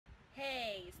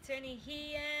Hey, it's Tony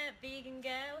here, vegan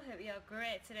girl. Hope you're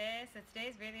great today. So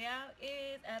today's video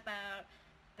is about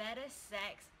better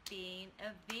sex being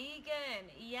a vegan.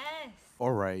 Yes.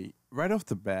 Alright, right off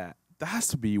the bat, that has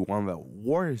to be one of the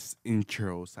worst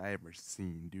intros I ever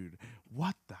seen, dude.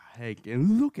 What the heck?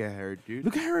 And look at her, dude.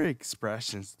 Look at her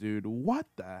expressions, dude. What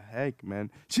the heck, man?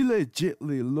 She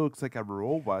legitly looks like a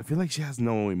robot. I feel like she has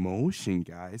no emotion,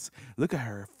 guys. Look at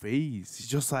her face. She's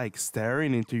just like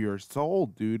staring into your soul,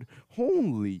 dude.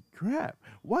 Holy crap.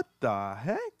 What the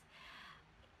heck?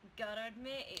 Gotta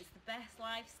admit, it's the best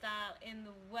lifestyle in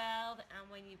the world,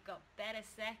 and when you've got better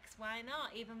sex, why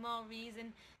not? Even more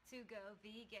reason to go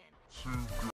vegan.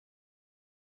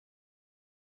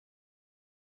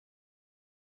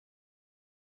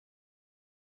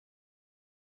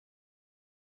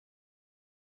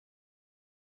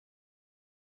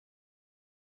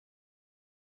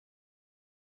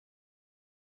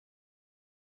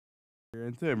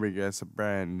 And to bring you guys a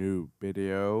brand new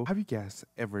video. Have you guys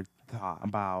ever thought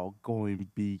about going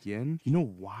vegan? You know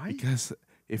why? Because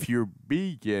if you're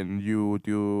vegan, you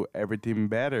do everything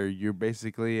better. You're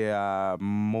basically a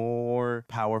more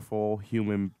powerful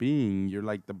human being. You're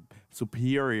like the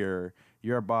superior.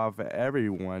 You're above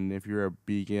everyone if you're a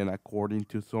vegan, according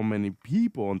to so many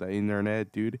people on the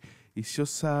internet, dude. It's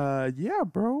just, yeah,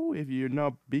 bro. If you're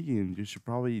not vegan, you should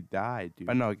probably die, dude.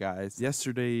 But no, guys.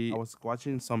 Yesterday, I was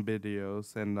watching some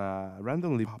videos and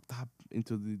randomly popped up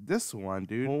into this one,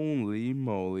 dude. Holy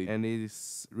moly. And it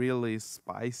is really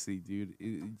spicy, dude.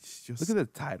 It's just, look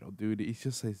at the title, dude. It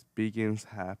just says vegans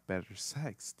have better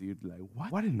sex, dude. Like,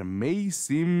 what? What an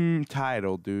amazing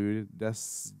title, dude.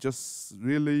 That's just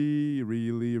really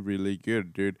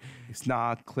good, dude. It's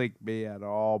not clickbait at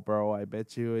all, bro. I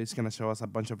bet you it's gonna show us a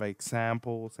bunch of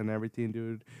examples and everything,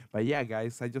 dude. But yeah,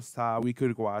 guys, I just thought we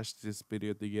could watch this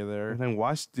video together. And then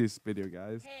watch this video,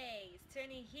 guys. Hey, it's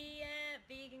Tony here,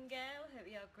 vegan girl. Hope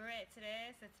you're great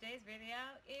today. So today's video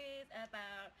is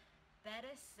about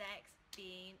better sex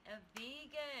being a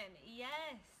vegan.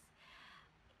 Yes.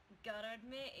 Gotta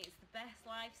admit, it's the best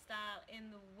lifestyle in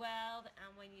the world,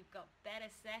 and when you've got better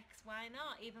sex, why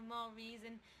not? Even more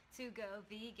reason to go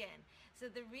vegan. So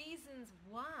the reasons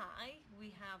why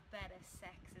we have better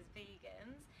sex as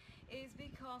vegans is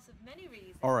because of many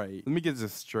reasons. Alright, let me get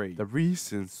this straight. The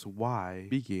reasons why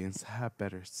vegans have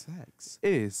better sex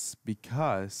is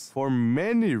because for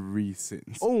many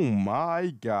reasons. Oh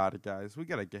my god, guys, we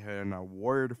gotta get her an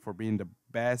award for being the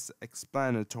best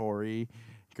explanatory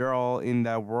girl in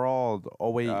the world.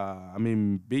 Oh wait, I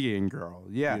mean vegan girl.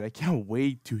 Yeah, dude, I can't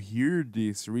wait to hear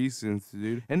these reasons,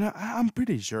 dude. And I'm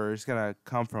pretty sure it's gonna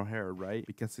come from her, right?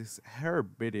 Because it's her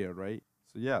video, right?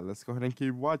 So yeah, let's go ahead and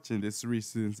keep watching these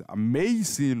reasons.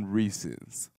 Amazing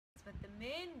reasons. But the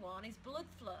main one is blood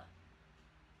flow.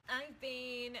 I've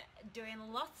been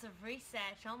doing lots of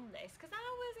research on this because I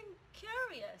was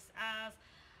curious, as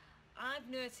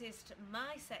I've noticed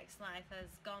my sex life has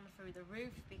gone through the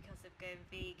roof because of going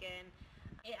vegan.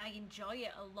 I enjoy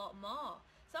it a lot more.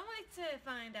 So I wanted to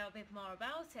find out a bit more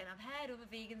about it, and I've heard other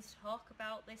vegans talk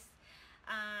about this,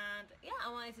 and yeah,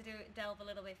 I wanted to delve a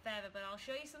little bit further, but I'll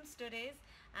show you some studies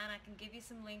and I can give you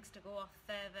some links to go off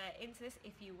further into this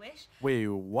if you wish. Wait,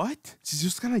 what? She's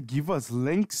just gonna give us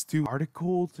links to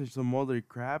articles and some other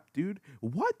crap, dude?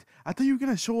 What? I thought you were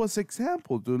gonna show us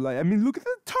examples, dude. Like, I mean, look at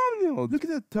the thumbnail. Look at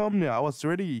the thumbnail. I was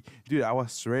ready, dude. I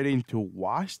was ready to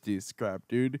watch this crap,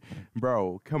 dude.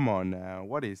 Bro, come on now.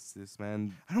 What is this,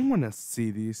 man? I don't wanna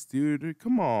see this, dude.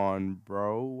 Come on,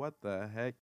 bro. What the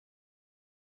heck?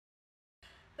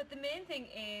 But the main thing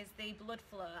is the blood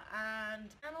flow,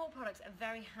 and animal products are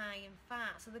very high in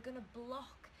fat, so they're going to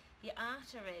block your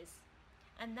arteries,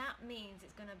 and that means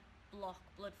it's going to block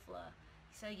blood flow,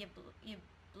 so your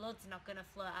blood's not going to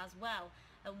flow as well.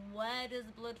 And where does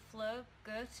blood flow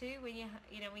go to when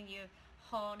when you're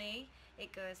horny?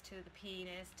 It goes to the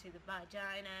penis, to the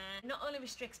vagina. It not only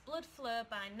restricts blood flow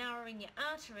by narrowing your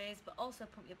arteries, but also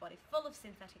pump your body full of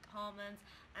synthetic hormones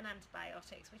and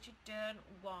antibiotics, which you don't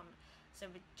want. So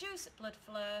reduced blood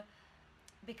flow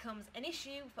becomes an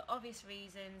issue for obvious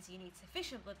reasons. You need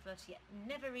sufficient blood flow to your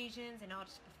nether regions in order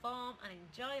to perform and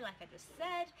enjoy, like I just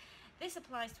said. This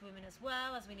applies to women as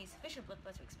well, as we need sufficient blood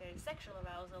flow to experience sexual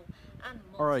arousal and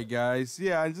more. Alright, guys.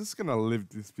 Yeah, I'm just gonna leave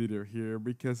this video here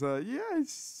because, yeah,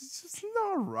 it's just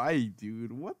not right,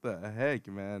 dude. What the heck,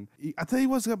 man? I thought it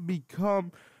was gonna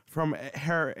become from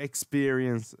her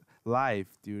experience life,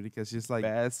 dude, because she's like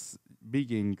best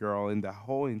vegan girl in the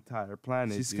whole entire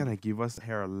planet. She's gonna give us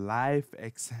her life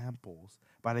examples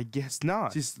but I guess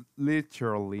not. She's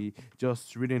literally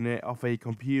just reading it off a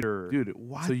computer. Dude,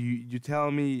 what? So you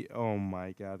tell me, oh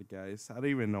my god, guys, I don't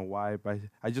even know why, but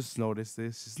I just noticed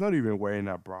this. She's not even wearing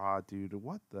a bra, dude.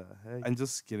 What the heck? I'm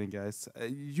just kidding, guys.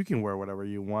 You can wear whatever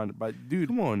you want, but dude,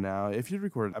 come on now. If you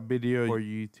record a video for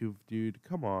YouTube, dude,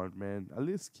 come on, man. At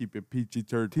least keep it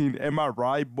PG-13. Am I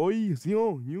right, boys?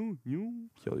 You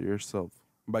kill yourself.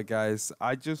 But guys,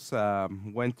 I just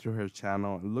went through her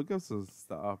channel and looked up some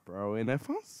stuff, bro, and I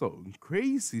found some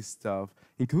crazy stuff,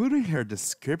 including her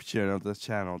description of the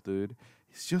channel, dude.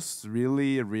 It's just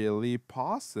really, really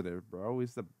positive, bro.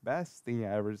 It's the best thing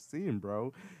I ever seen,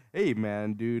 bro. Hey,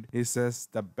 man, dude. It says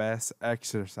the best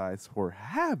exercise for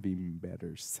having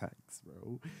better sex,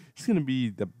 bro. It's gonna be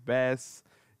the best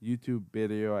YouTube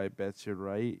video, I bet you,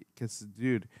 right? Because,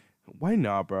 dude, why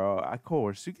not, bro? Of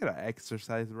course, you gotta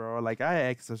exercise, bro. Like, I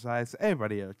exercise,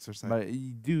 everybody exercise. But,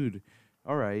 dude,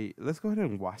 all right, let's go ahead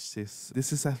and watch this.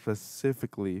 This is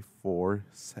specifically for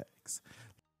sex.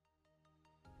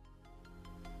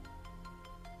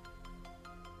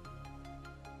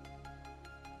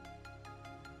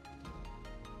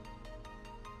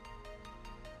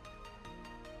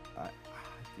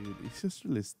 Dude, it's just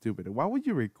really stupid. Why would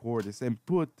you record this and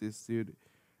put this, dude?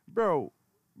 Bro,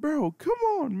 come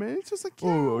on, man. It's just like,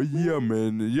 yeah,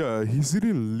 man. Yeah, he's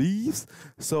eating leaves.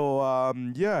 So,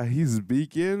 yeah, he's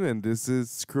vegan and this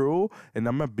is cruel. And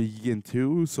I'm a vegan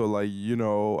too. So, like, you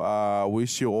know, we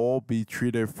should all be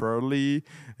treated fairly.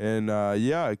 And,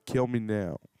 yeah, kill me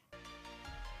now.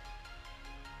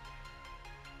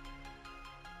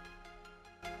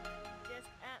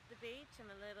 Just at the beach, I'm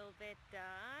a little bit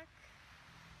dark.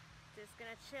 Just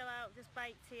gonna chill out, just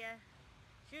bike to you.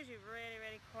 It's usually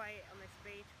really quiet on this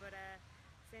beach, but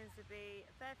seems to be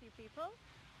a fair few people.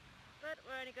 But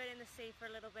we're only going in the sea for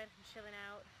a little bit and chilling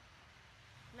out.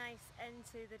 Nice end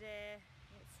to the day.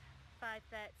 It's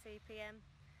 5:30 p.m.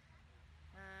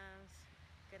 and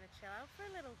gonna chill out for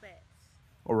a little bit.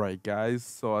 Alright, guys,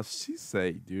 so as she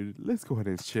say, dude, let's go ahead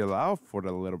and chill out for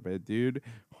a little bit, dude.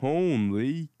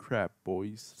 Holy crap,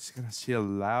 boys. She's gonna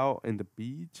chill out in the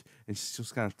beach, and she's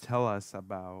just gonna tell us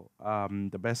about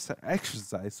the best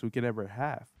exercise we can ever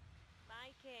have.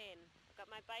 Biking. I've got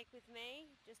my bike with me,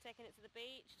 just taking it to the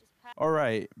beach.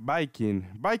 Alright, biking.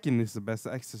 Biking is the best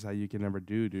exercise you can ever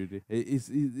do, dude.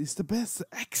 It's the best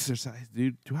exercise,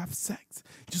 dude, to have sex.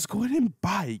 Just go ahead and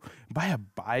bike. Buy a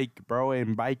bike, bro,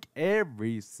 and bike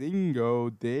every single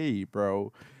day,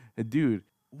 bro. Dude,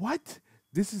 what?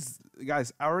 This is,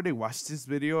 guys, I already watched this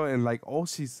video, and like all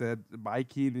she said,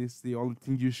 biking is the only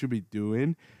thing you should be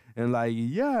doing. And like,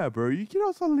 yeah, bro, you can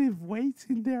also lift weights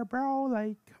in there, bro.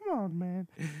 Like, come on, man.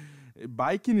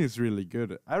 Biking is really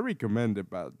good. I recommend it,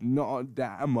 but not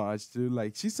that much, dude.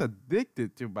 Like, she's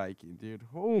addicted to biking, dude.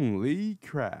 Holy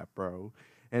crap, bro.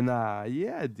 And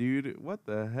yeah, dude, what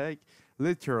the heck?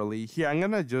 Literally, here, I'm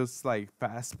gonna just like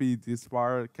fast speed this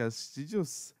part because she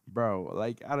just, bro,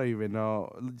 like, I don't even know.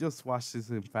 Just watch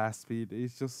this in fast speed.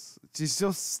 It's just, she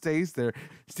just stays there.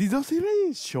 She doesn't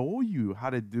even show you how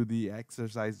to do the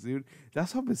exercise, dude.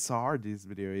 That's how bizarre this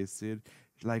video is, dude.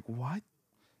 Like, what?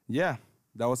 Yeah,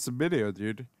 that was the video,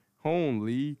 dude.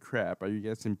 Holy crap. Are you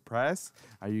guys impressed?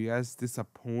 Are you guys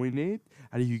disappointed?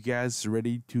 Are you guys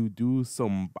ready to do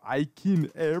some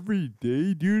biking every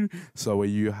day, dude? So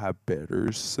you have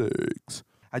better sex.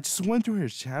 I just went to her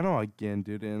channel again,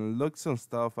 dude, and looked some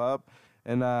stuff up.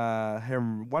 And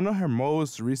one of her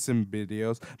most recent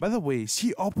videos, by the way,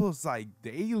 she uploads like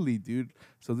daily, dude.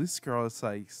 So this girl is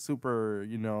like super,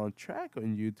 you know, track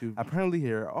on YouTube. Apparently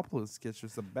her upload schedule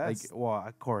is the best. Like, well,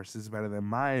 of course it's better than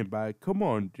mine, but come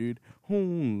on, dude.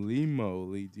 Holy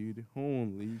moly, dude.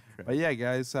 Holy crap. But yeah,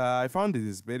 guys, I found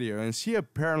this video, and she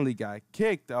apparently got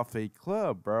kicked off a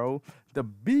club, bro. The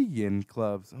vegan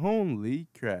clubs. Holy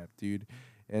crap, dude.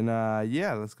 And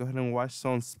yeah, let's go ahead and watch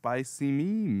some spicy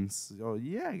memes. So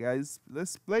yeah, guys,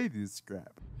 let's play this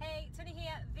crap. Hey, Tony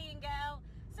here, vegan girl.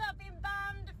 So I've been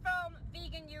banned from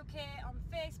Vegan UK on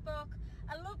Facebook.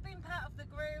 I love being part of the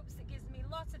groups. It gives me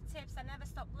lots of tips. I never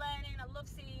stop learning. I love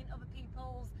seeing other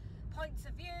people's points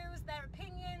of views, their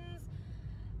opinions.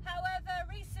 However,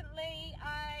 recently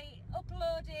I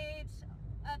uploaded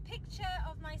a picture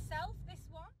of myself, this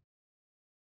one.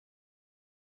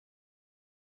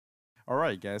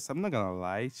 Alright, guys, I'm not gonna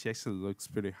lie, she actually looks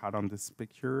pretty hot on this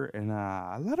picture, and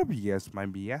a lot of you guys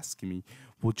might be asking me,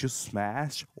 would you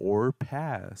smash or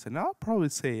pass? And I'll probably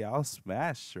say I'll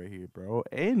smash right here, bro,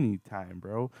 anytime,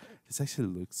 bro. This actually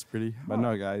looks pretty hot. But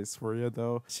no, guys, for you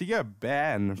though, she got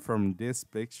banned from this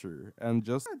picture, and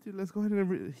just, dude, let's go ahead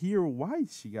and hear why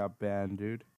she got banned,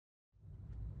 dude.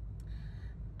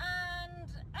 And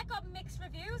I got mixed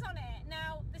reviews on it.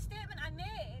 Now, the statement I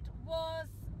made was,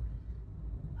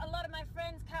 a lot of my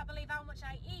friends can't believe how much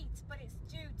I eat, but it's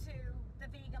due to the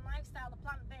vegan lifestyle, the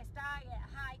plant-based diet,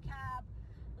 high carb,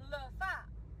 low fat.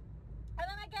 And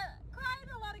then I get quite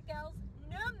a lot of girls,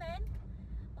 no men,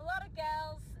 a lot of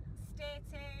girls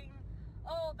stating,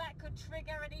 oh, that could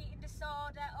trigger an eating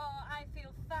disorder, oh, I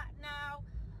feel fat now,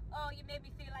 oh, you made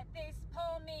me feel like this,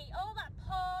 poor me, all that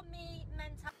poor me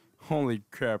mentality. Holy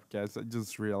crap, guys! I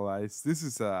just realized this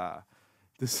is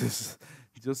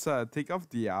just take off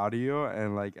the audio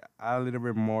and like add a little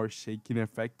bit more shaking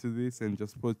effect to this and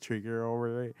just put trigger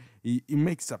over it. It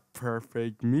makes a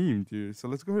perfect meme, dude. So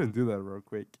let's go ahead and do that real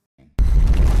quick.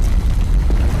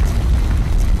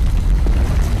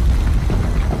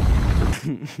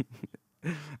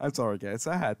 I'm sorry, guys.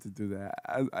 I had to do that.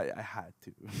 I had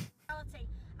to.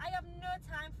 I have no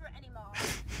time for it anymore.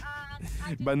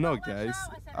 But no, guys.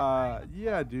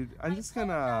 Yeah, dude. I'm just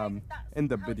gonna end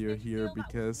the video here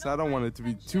because I don't want it to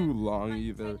be too long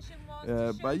either.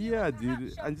 But yeah,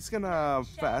 dude. I'm just gonna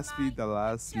fast feed the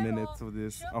last minutes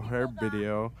of her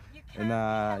video, and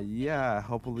yeah,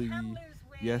 hopefully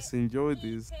you guys enjoy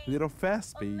this little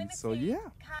fast feed. So yeah.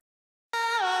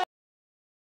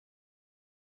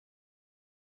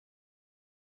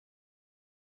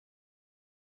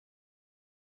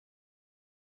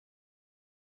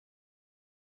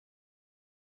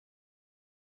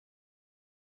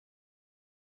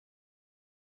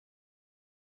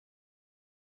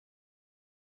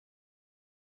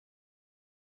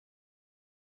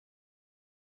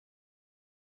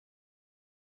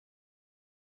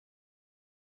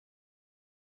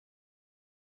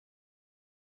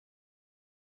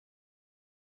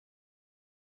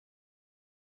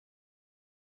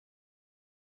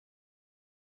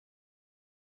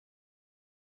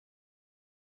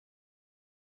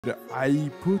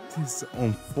 I put this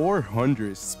on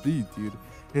 400 speed, dude.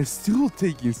 It's still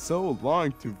taking so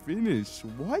long to finish.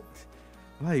 What?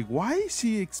 Like, why is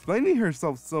she explaining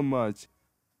herself so much?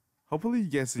 Hopefully you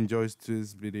guys enjoyed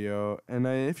this video. And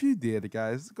if you did,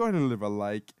 guys, go ahead and leave a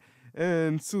like.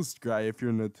 And subscribe if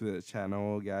you're new to the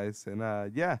channel, guys.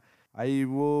 And yeah, I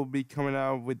will be coming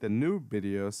out with a new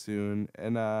video soon.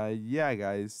 And yeah,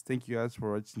 guys, thank you guys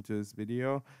for watching to this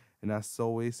video. And as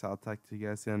always, I'll talk to you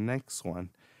guys in the next one.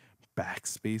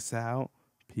 Backspace out.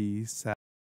 Peace out.